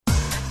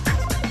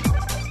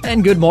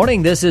And good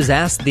morning. This is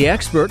Ask the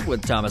Expert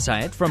with Thomas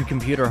Hyatt from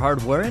Computer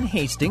Hardware in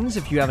Hastings.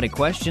 If you have any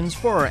questions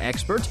for our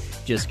expert,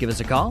 just give us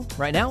a call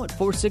right now at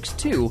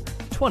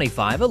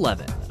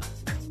 462-2511.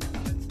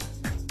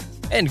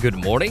 And good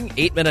morning.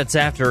 8 minutes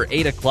after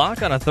 8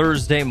 o'clock on a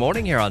Thursday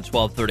morning here on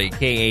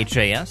 1230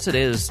 KHAS. It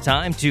is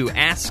time to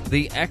Ask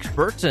the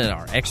Expert, and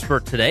our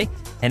expert today,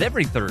 and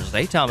every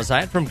Thursday, Thomas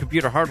Hyatt from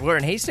Computer Hardware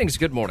in Hastings.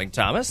 Good morning,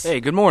 Thomas. Hey,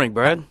 good morning,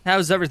 Brad.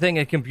 How's everything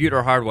at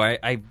Computer Hardware?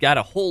 I've got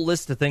a whole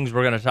list of things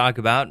we're going to talk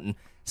about, and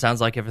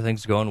sounds like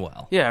everything's going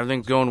well. Yeah,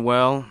 everything's going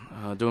well,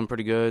 doing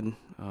pretty good.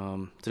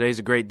 Today's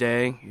a great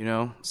day,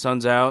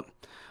 sun's out.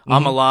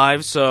 I'm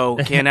alive, so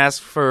can't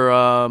ask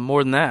for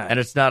more than that. And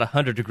it's not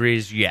 100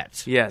 degrees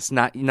yet. Yes,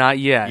 not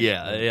yet.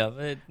 Yeah,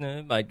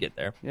 it might get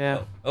there.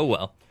 Yeah. Oh,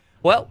 well.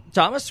 Well,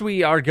 Thomas,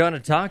 we are going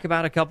to talk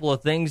about a couple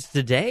of things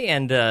today,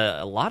 and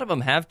a lot of them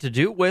have to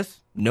do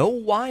with no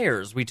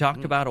wires. We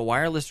talked about a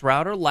wireless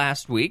router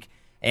last week,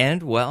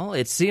 and, well,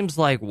 it seems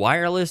like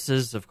wireless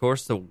is, of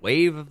course, the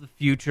wave of the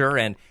future,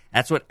 and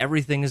that's what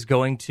everything is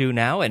going to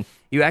now. And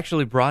you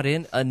actually brought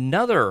in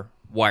another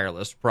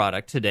wireless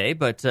product today,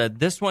 but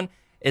this one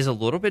is a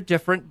little bit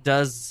different,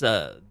 does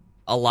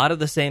a lot of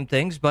the same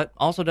things, but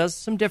also does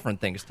some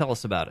different things. Tell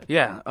us about it.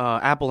 Yeah,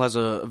 Apple has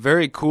a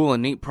very cool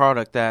and neat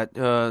product that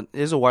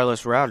is a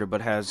wireless router,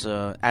 but has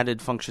added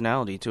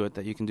functionality to it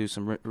that you can do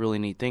some really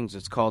neat things.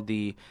 It's called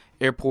the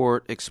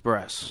Airport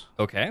Express.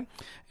 Okay.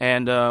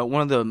 And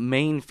one of the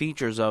main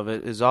features of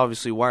it is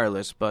obviously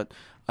wireless, but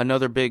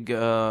another big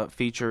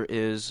feature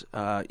is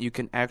you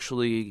can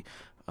actually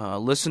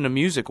listen to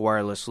music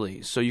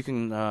wirelessly. So you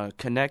can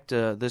connect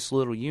this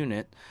little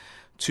unit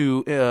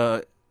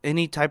to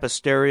any type of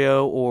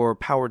stereo or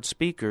powered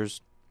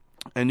speakers,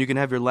 and you can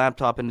have your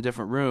laptop in a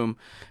different room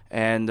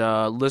and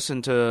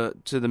listen to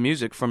the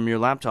music from your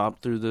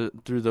laptop through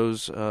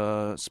those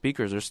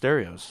speakers or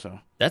stereos. So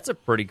that's a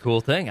pretty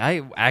cool thing.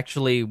 I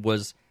actually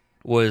was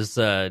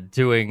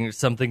doing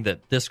something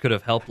that this could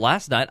have helped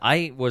last night.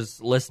 I was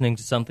listening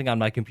to something on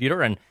my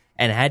computer and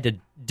had to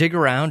dig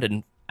around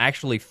and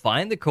actually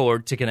find the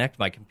cord to connect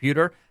my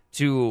computer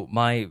to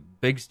my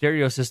big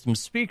stereo system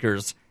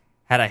speakers.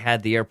 Had I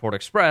had the Airport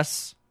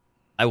Express,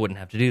 I wouldn't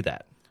have to do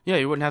that. Yeah,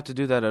 you wouldn't have to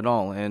do that at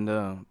all. And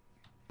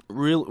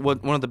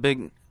one of the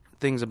big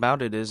things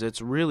about it is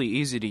it's really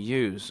easy to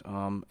use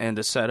and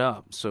to set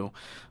up. So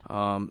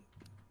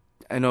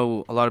I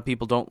know a lot of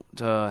people don't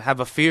have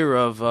a fear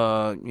of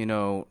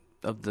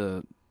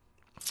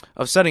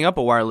setting up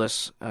a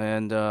wireless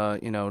and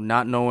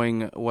not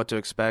knowing what to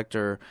expect,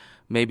 or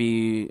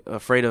maybe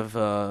afraid of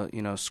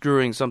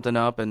screwing something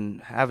up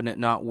and having it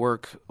not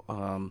work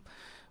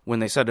when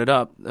they set it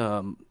up.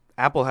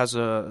 Apple has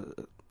a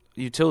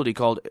utility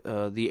called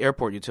the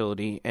Airport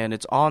Utility, and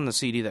it's on the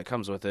CD that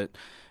comes with it.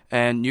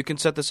 And you can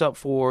set this up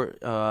for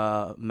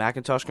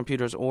Macintosh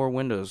computers or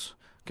Windows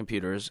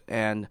computers,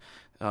 and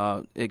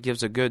it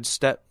gives a good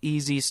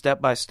easy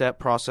step-by-step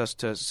process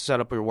to set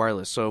up your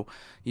wireless. So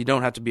you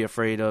don't have to be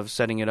afraid of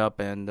setting it up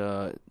and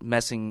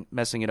messing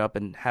it up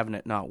and having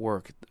it not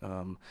work.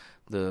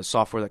 The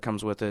software that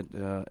comes with it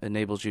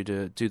enables you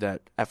to do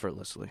that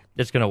effortlessly.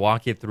 It's going to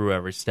walk you through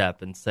every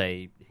step and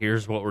say,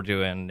 here's what we're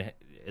doing.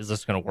 Is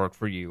this going to work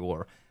for you?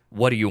 Or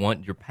what do you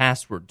want your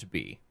password to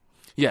be?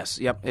 Yes,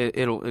 yep.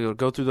 It'll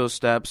go through those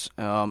steps.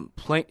 It'll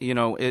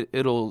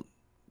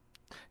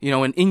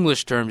in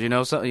English terms,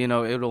 it'll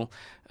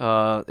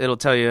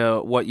tell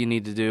you what you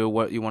need to do,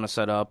 what you want to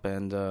set up,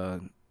 and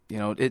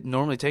it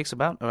normally takes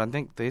about, I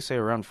think they say,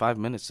 around 5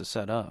 minutes to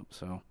set up.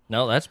 So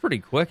no, that's pretty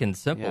quick and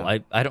simple. Yeah.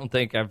 I don't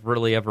think I've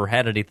really ever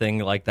had anything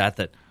like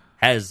that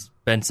has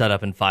been set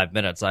up in 5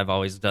 minutes. I've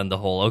always done the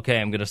whole, okay,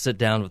 I'm going to sit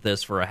down with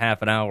this for a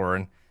half an hour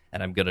and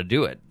I'm going to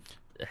do it.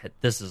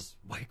 This is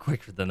way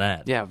quicker than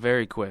that. Yeah,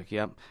 very quick,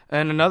 yep.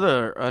 And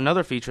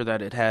another feature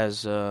that it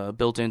has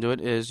built into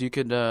it is you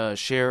could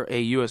share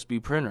a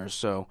USB printer.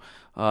 So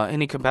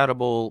any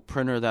compatible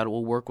printer that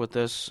will work with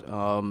this,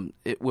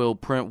 it will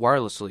print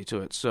wirelessly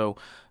to it. So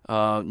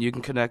you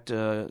can connect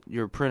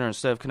your printer,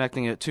 instead of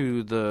connecting it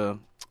to the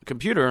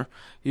computer,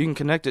 you can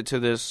connect it to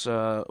this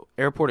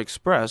Airport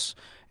Express,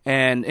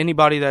 and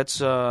anybody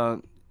that's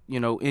in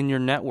your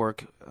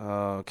network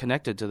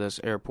connected to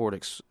this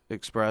Airport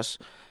Express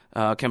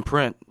can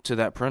print to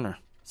that printer.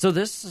 So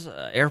this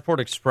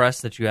Airport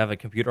Express that you have at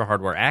Computer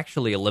Hardware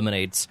actually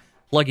eliminates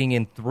plugging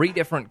in 3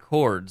 different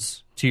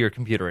cords to your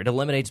computer. It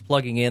eliminates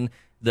plugging in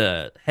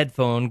the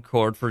headphone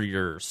cord for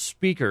your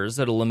speakers.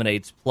 It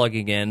eliminates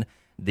plugging in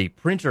the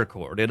printer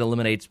cord. It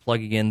eliminates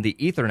plugging in the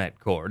Ethernet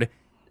cord.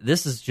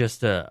 This is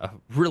just a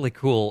really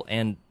cool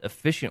and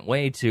efficient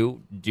way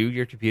to do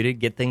your computer,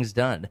 get things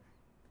done.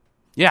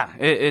 Yeah,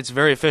 it's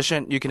very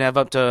efficient. You can have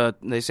up to,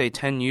 they say,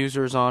 10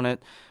 users on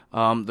it.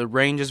 The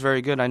range is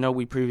very good. I know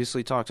we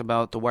previously talked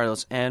about the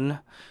Wireless N.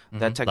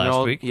 That technology.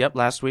 Last week. Yep,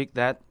 last week.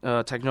 That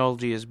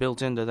technology is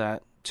built into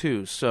that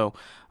too. So,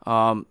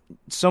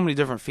 so many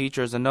different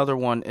features. Another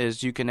one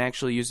is you can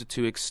actually use it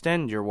to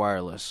extend your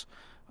wireless.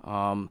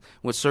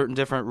 With certain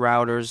different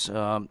routers,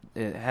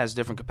 it has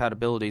different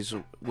compatibilities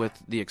with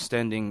the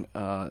extending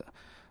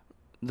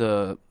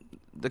the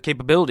the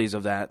capabilities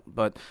of that.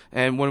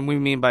 And what we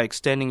mean by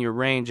extending your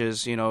range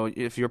is,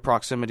 if your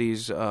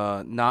proximity's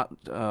not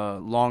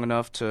long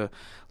enough to,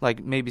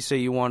 like, maybe say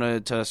you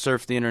wanted to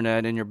surf the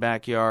internet in your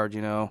backyard,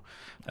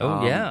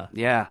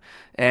 yeah,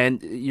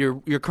 and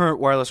your current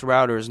wireless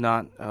router is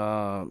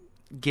not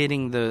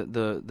getting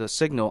the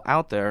signal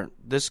out there.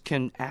 This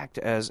can act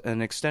as an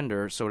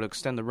extender, so to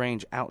extend the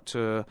range out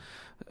to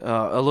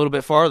a little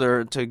bit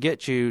farther to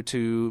get you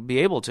to be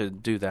able to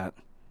do that.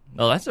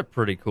 Well, that's a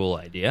pretty cool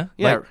idea.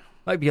 Yeah.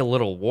 Might be a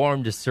little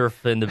warm to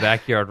surf in the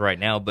backyard right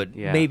now, but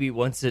maybe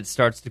once it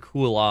starts to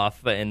cool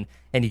off and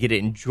you get to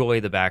enjoy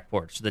the back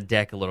porch, the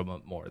deck a little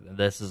bit more, then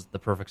this is the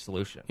perfect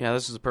solution. Yeah,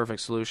 this is the perfect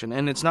solution.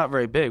 And it's not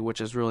very big,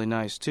 which is really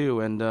nice, too.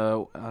 And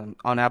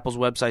on Apple's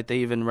website, they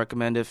even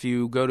recommend if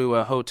you go to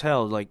a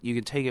hotel, like, you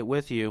can take it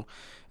with you.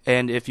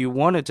 And if you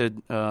wanted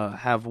to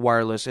have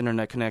wireless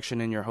internet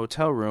connection in your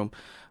hotel room,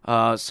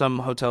 some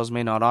hotels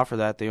may not offer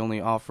that. They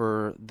only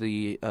offer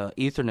the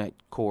Ethernet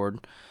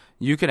cord.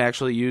 You can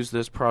actually use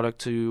this product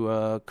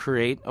to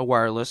create a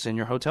wireless in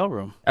your hotel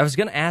room. I was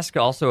going to ask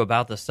also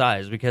about the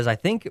size, because I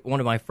think one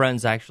of my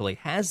friends actually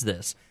has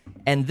this,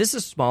 and this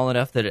is small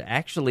enough that it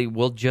actually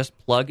will just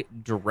plug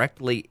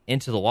directly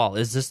into the wall.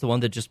 Is this the one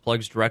that just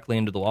plugs directly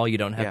into the wall? You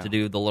don't have to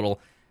do the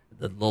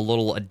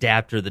little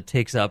adapter that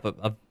takes up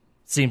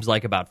seems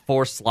like about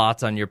 4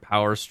 slots on your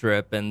power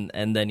strip, and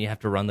then you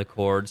have to run the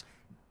cords.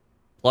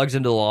 Plugs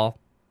into the wall.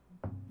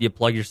 You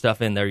plug your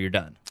stuff in there, you're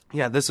done.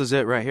 Yeah, this is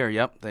it right here.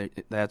 Yep,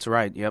 that's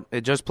right. Yep,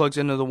 it just plugs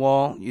into the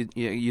wall.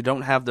 You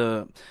don't have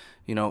the,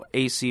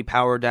 AC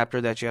power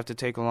adapter that you have to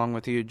take along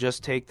with you.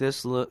 Just take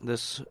this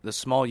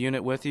small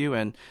unit with you,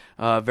 and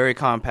very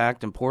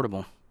compact and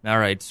portable. All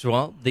right. So,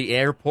 well, the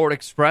Airport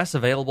Express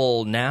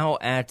available now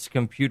at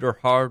Computer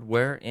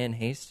Hardware in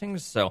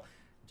Hastings. So,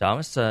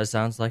 Thomas,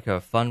 sounds like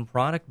a fun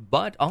product,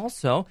 but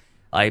also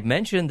I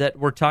mentioned that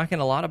we're talking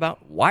a lot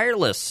about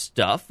wireless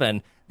stuff,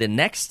 and the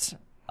next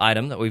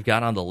item that we've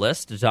got on the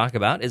list to talk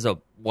about is a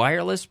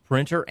wireless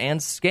printer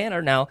and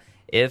scanner. Now,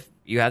 if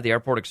you have the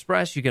Airport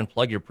Express, you can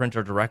plug your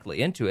printer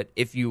directly into it.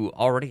 If you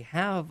already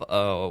have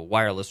a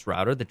wireless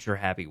router that you're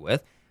happy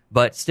with,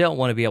 but still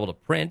want to be able to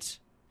print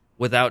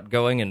without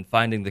going and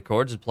finding the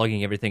cords and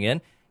plugging everything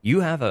in, you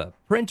have a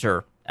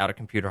printer out of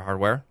Computer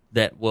Hardware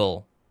that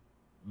will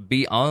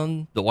be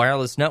on the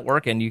wireless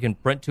network, and you can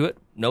print to it,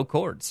 no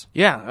cords.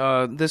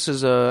 Yeah, this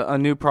is a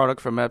new product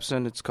from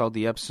Epson. It's called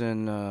the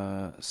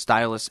Epson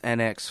Stylus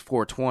NX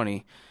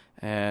 420.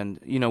 And,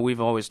 we've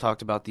always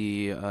talked about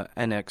the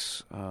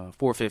NX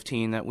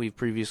 415 that we've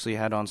previously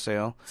had on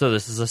sale. So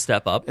this is a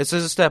step up? This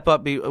is a step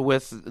up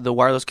with the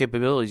wireless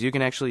capabilities. You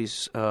can actually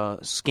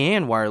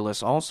scan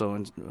wireless also.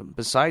 And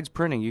besides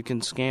printing, you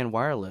can scan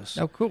wireless.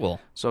 Oh, cool.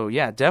 So,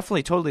 yeah,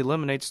 definitely totally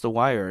eliminates the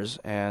wires.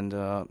 And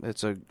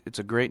it's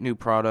a great new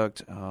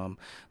product.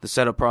 The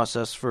setup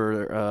process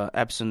for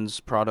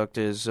Epson's product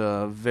is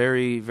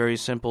very, very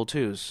simple,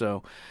 too.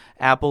 So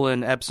Apple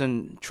and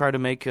Epson try to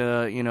make,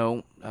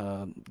 getting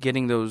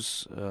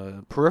those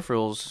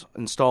peripherals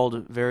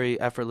installed very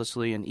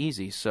effortlessly and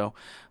easy. So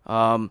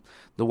the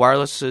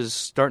wireless is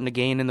starting to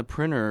gain in the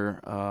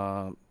printer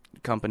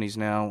companies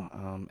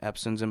now.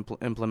 Epson's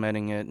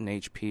implementing it, and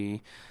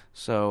HP.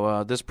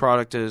 So this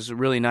product is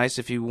really nice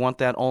if you want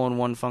that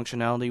all-in-one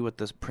functionality with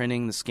the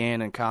printing, the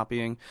scan, and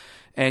copying.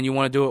 And you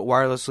want to do it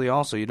wirelessly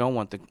also. You don't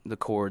want the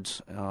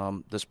cords.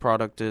 This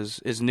product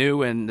is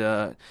new, and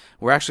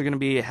we're actually going to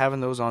be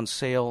having those on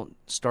sale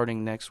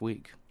starting next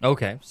week.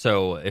 Okay,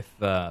 so if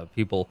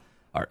people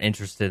are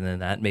interested in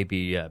that,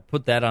 maybe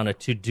put that on a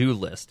to-do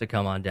list to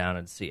come on down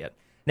and see it.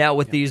 Now,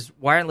 with these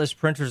wireless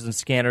printers and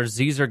scanners,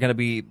 these are going to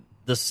be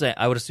the same.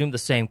 I would assume the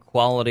same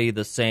quality,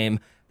 the same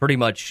pretty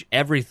much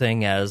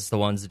everything as the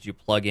ones that you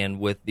plug in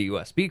with the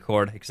USB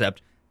cord,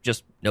 except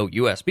just no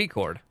USB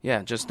cord.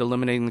 Yeah, just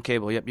eliminating the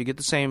cable. Yep, you get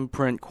the same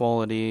print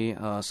quality,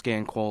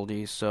 scan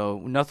quality,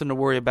 so nothing to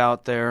worry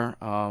about there.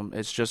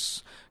 It's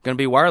just going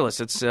to be wireless.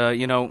 It's,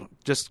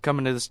 just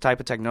coming to this type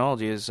of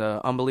technology is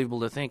unbelievable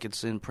to think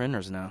it's in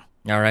printers now.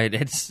 All right,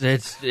 it's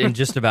in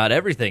just about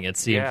everything, it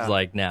seems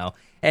like now.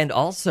 And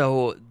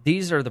also,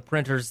 these are the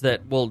printers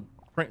that will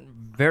print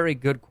very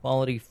good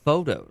quality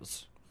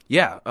photos.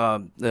 Yeah,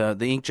 the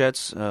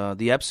inkjets,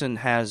 the Epson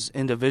has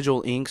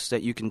individual inks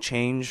that you can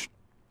change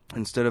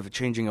instead of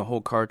changing a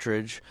whole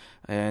cartridge.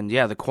 And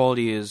yeah, the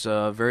quality is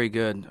very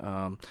good.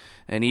 And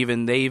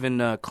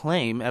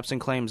Epson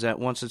claims that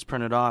once it's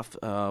printed off,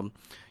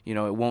 it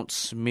won't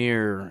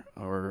smear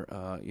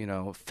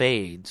or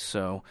fade.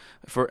 So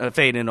for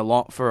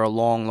a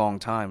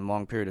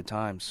long period of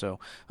time. So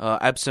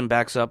Epson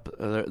backs up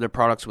their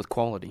products with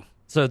quality.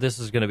 So this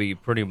is going to be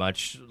pretty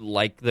much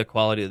like the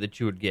quality that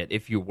you would get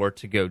if you were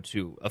to go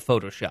to a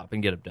Photoshop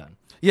and get them done.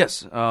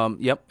 Yes.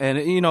 Yep. And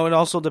it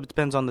also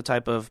depends on the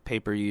type of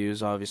paper you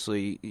use.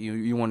 Obviously,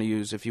 you want to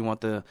use, if you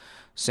want the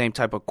same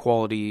type of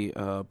quality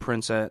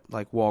prints at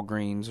like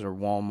Walgreens or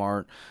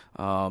Walmart,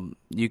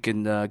 you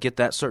can get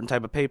that certain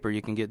type of paper.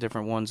 You can get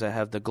different ones that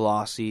have the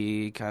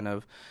glossy kind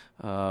of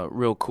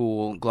real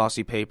cool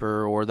glossy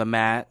paper or the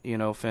matte,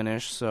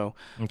 finish. So,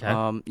 Okay.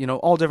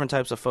 All different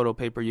types of photo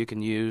paper you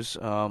can use.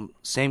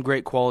 Same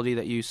great quality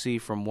that you see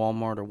from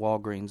Walmart or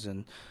Walgreens,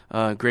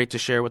 and great to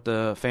share with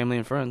the family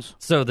and friends.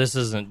 So this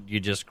isn't you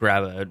just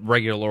grab a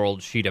regular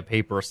old sheet of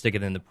paper, stick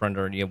it in the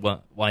printer, and you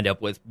wind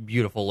up with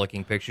beautiful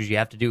looking pictures. You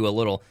have to do a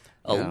little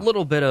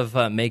bit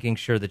of making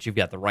sure that you've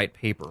got the right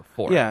paper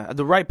for it. Yeah,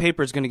 the right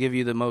paper is going to give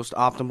you the most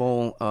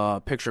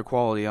optimal picture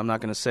quality. I'm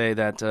not going to say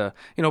that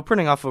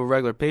printing off of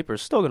regular paper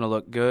is still going to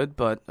look good,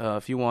 but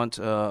if you want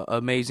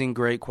amazing,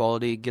 great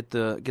quality, get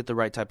the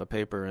right type of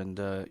paper, and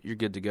you're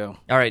good to go.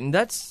 All right, and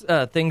that's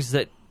things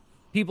that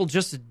people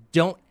just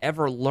don't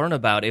ever learn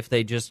about if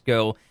they just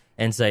go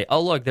and say,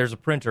 "Oh, look, there's a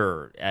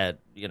printer at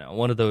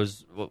one of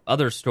those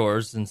other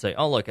stores," and say,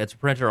 "Oh, look, it's a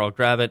printer. I'll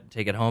grab it,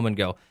 take it home, and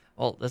go."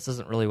 Well, this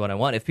isn't really what I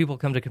want. If people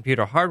come to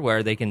Computer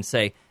Hardware, they can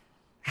say,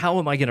 "How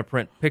am I going to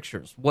print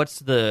pictures? What's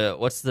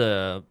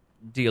the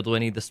deal? Do I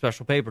need the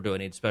special paper? Do I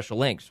need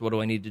special inks? What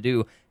do I need to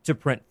do to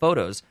print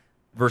photos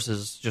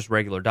versus just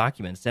regular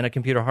documents?" And at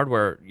Computer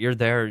Hardware, you're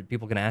there.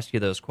 People can ask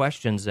you those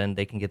questions, and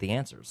they can get the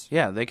answers.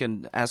 Yeah, they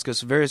can ask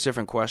us various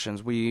different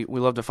questions. We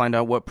love to find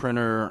out what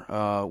printer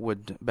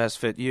would best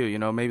fit you.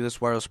 Maybe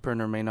this wireless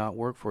printer may not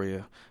work for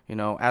you.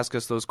 Ask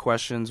us those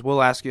questions.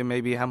 We'll ask you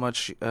maybe how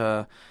much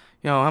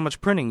how much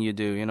printing you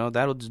do.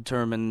 That'll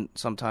determine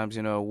sometimes,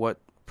 what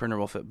printer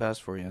will fit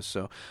best for you.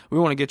 So we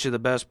want to get you the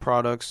best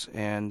products,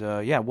 and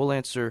we'll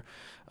answer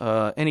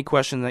any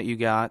question that you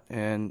got,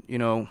 and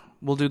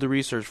we'll do the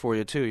research for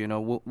you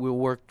too. We'll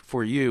work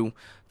for you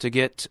to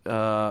get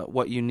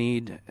what you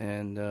need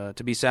and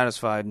to be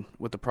satisfied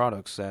with the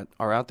products that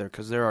are out there,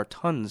 because there are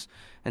tons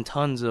and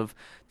tons of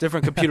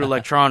different computer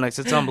electronics.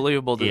 It's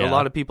unbelievable. Yeah. A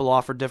lot of people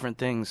offer different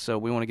things, so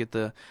we want to get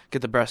the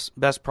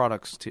best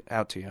products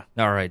out to you.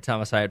 All right,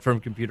 Thomas Hyatt from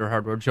Computer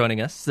Hardware joining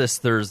us this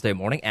Thursday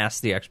morning.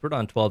 Ask the Expert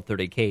on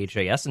 1230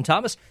 KHAS. And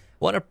Thomas,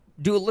 want to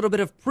do a little bit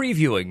of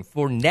previewing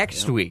for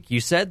next week. You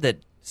said that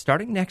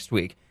starting next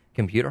week,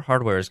 Computer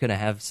Hardware is going to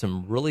have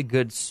some really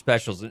good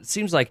specials. It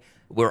seems like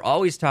we're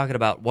always talking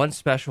about one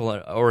special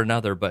or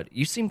another, but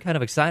you seem kind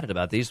of excited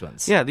about these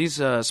ones. Yeah,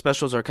 these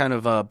specials are kind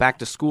of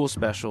back-to-school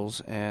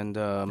specials. And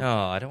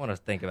I don't want to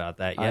think about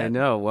that yet. I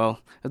know. Well,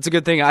 it's a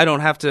good thing I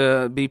don't have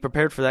to be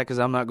prepared for that, because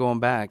I'm not going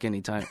back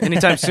anytime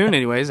soon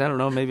anyways. I don't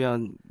know.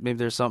 Maybe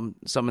there's something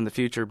in the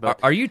future.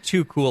 But Are you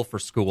too cool for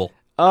school?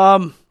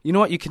 You know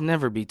what? You can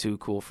never be too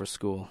cool for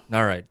school.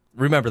 All right.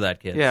 Remember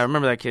that, kids. Yeah,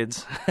 remember that,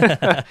 kids.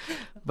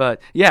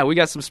 But, yeah, we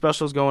got some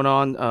specials going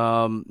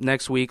on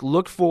next week.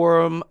 Look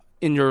for them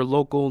in your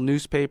local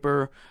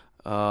newspaper,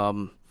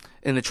 in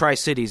the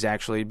Tri-Cities,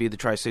 actually. It'd be the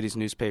Tri-Cities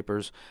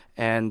newspapers.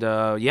 And,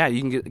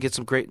 you can get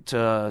some great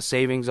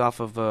savings off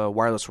of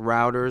wireless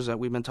routers that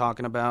we've been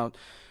talking about.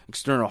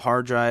 External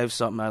hard drives,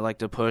 something I like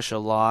to push a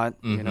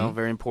lot. Mm-hmm.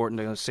 Very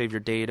important to save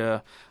your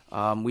data.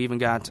 We even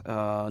got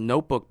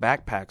notebook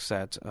backpacks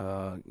that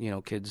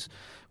kids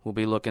will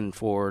be looking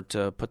for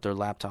to put their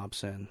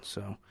laptops in.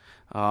 So,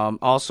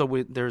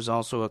 there's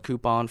also a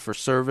coupon for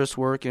service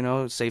work.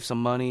 Save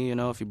some money.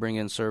 If you bring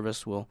in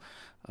service, we'll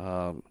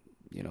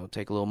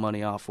take a little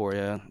money off for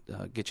you,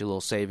 get you a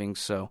little savings.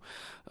 So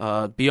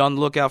be on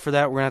the lookout for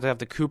that. We're going to have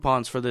the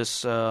coupons for this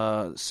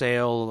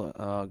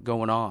sale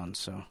going on.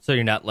 So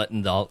you're not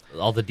letting all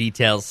the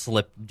details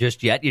slip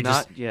just yet? You're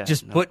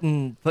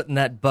putting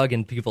that bug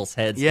in people's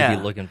heads to be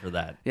looking for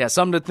that. Yeah,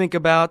 something to think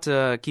about,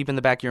 keep in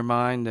the back of your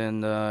mind.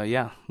 And,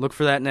 look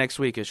for that next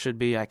week. It should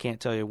be, I can't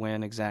tell you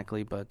when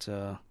exactly, but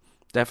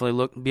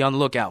definitely be on the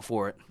lookout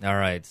for it. All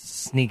right.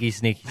 Sneaky,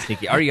 sneaky,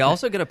 sneaky. Are you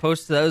also going to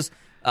post those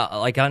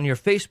like on your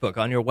Facebook,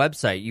 on your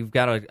website? You've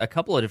got a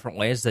couple of different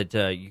ways that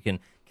you can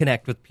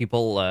connect with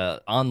people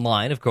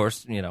online. Of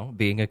course,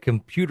 being a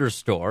computer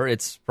store,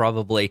 it's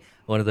probably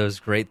one of those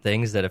great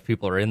things that if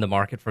people are in the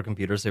market for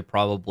computers, they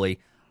probably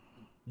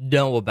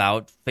know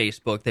about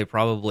Facebook. They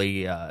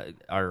probably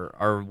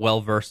are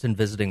well-versed in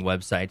visiting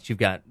websites. You've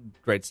got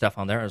great stuff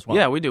on there as well.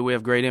 Yeah, we do. We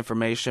have great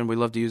information. We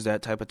love to use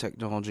that type of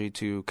technology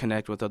to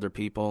connect with other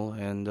people.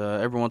 And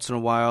every once in a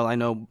while, I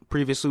know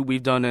previously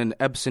we've done an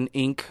Epson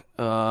Ink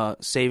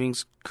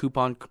savings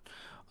coupon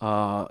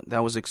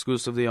that was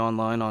exclusively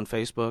online on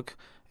Facebook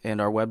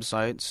and our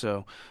website.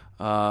 So,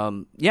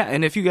 and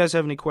if you guys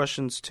have any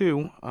questions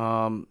too,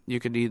 you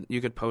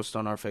could post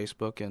on our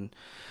Facebook and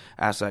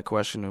ask that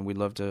question, and we'd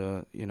love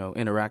to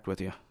interact with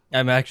you.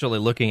 I'm actually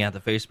looking at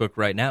the Facebook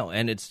right now,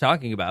 and it's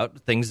talking about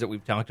things that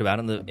we've talked about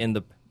in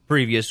the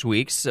previous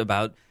weeks,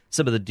 about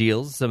some of the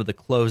deals, some of the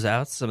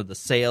closeouts, some of the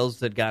sales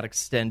that got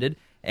extended,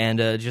 and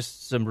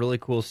just some really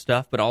cool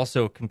stuff, but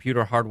also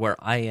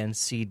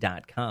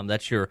computerhardwareinc.com.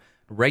 That's your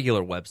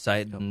regular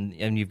website,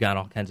 and you've got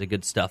all kinds of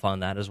good stuff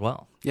on that as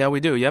well. Yeah, we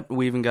do. Yep,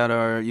 we even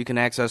got you can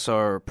access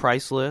our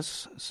price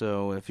list.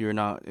 So if we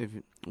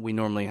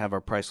normally have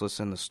our price list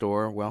in the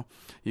store, well,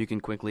 you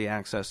can quickly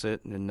access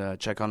it and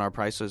check on our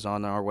prices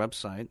on our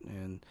website.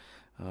 And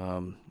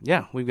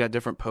we've got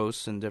different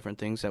posts and different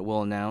things that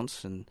we'll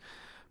announce and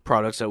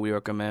products that we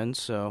recommend.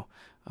 So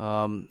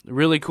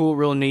really cool,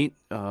 real neat.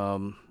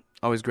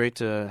 Always great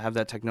to have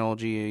that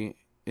technology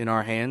in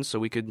our hands, so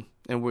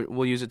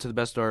we'll use it to the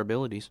best of our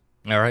abilities.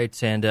 All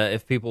right, and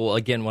if people,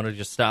 again, want to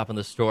just stop in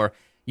the store,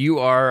 you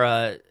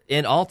are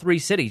in all three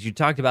cities. You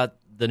talked about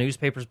the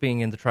newspapers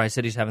being in the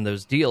Tri-Cities having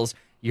those deals.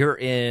 You're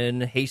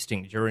in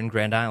Hastings, you're in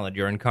Grand Island,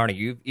 you're in Kearney.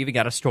 You've even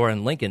got a store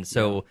in Lincoln,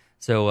 so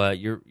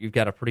you've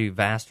got a pretty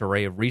vast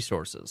array of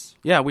resources.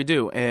 Yeah, we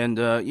do, and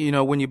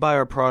when you buy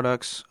our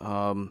products,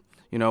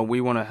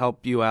 we want to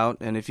help you out.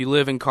 And if you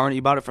live in Kearney,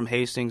 you bought it from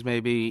Hastings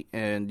maybe,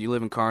 and you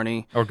live in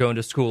Kearney. Or going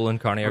to school in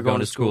Kearney, or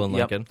going to school in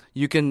Lincoln. Yep.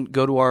 You can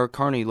go to our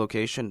Kearney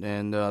location,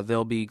 and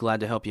they'll be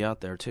glad to help you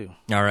out there, too.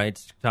 All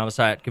right. Thomas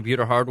Hyatt,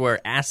 Computer Hardware,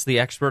 Ask the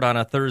Expert on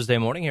a Thursday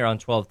morning here on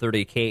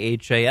 1230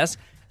 KHAS.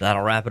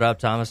 That'll wrap it up,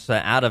 Thomas.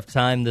 Out of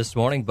time this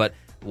morning, but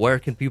where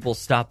can people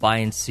stop by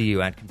and see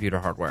you at Computer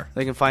Hardware?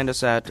 They can find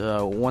us at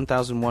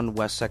 1001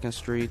 West 2nd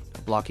Street,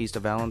 block east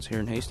of Allen's here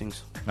in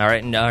Hastings. All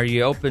right. And are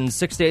you open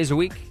 6 days a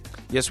week?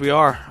 Yes, we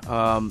are.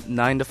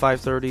 9 to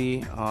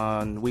 5:30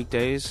 on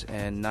weekdays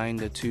and 9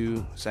 to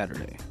 2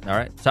 Saturday. All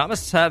right.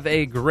 Thomas, have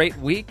a great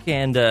week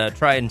and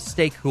try and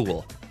stay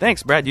cool.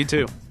 Thanks, Brad. You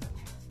too.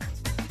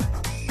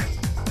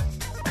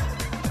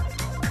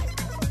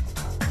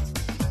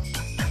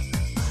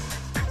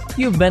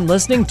 You've been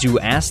listening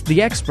to Ask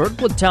the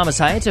Expert with Thomas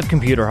Hyatt of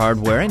Computer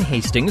Hardware in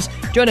Hastings.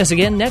 Join us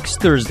again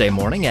next Thursday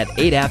morning at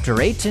 8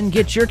 after 8 and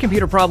get your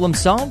computer problem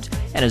solved.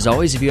 And as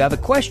always, if you have a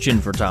question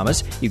for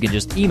Thomas, you can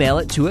just email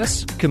it to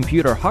us,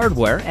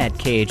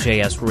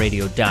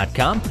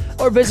 computerhardware@khasradio.com,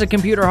 or visit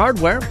Computer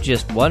Hardware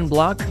just one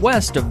block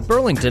west of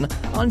Burlington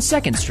on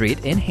 2nd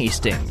Street in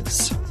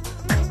Hastings.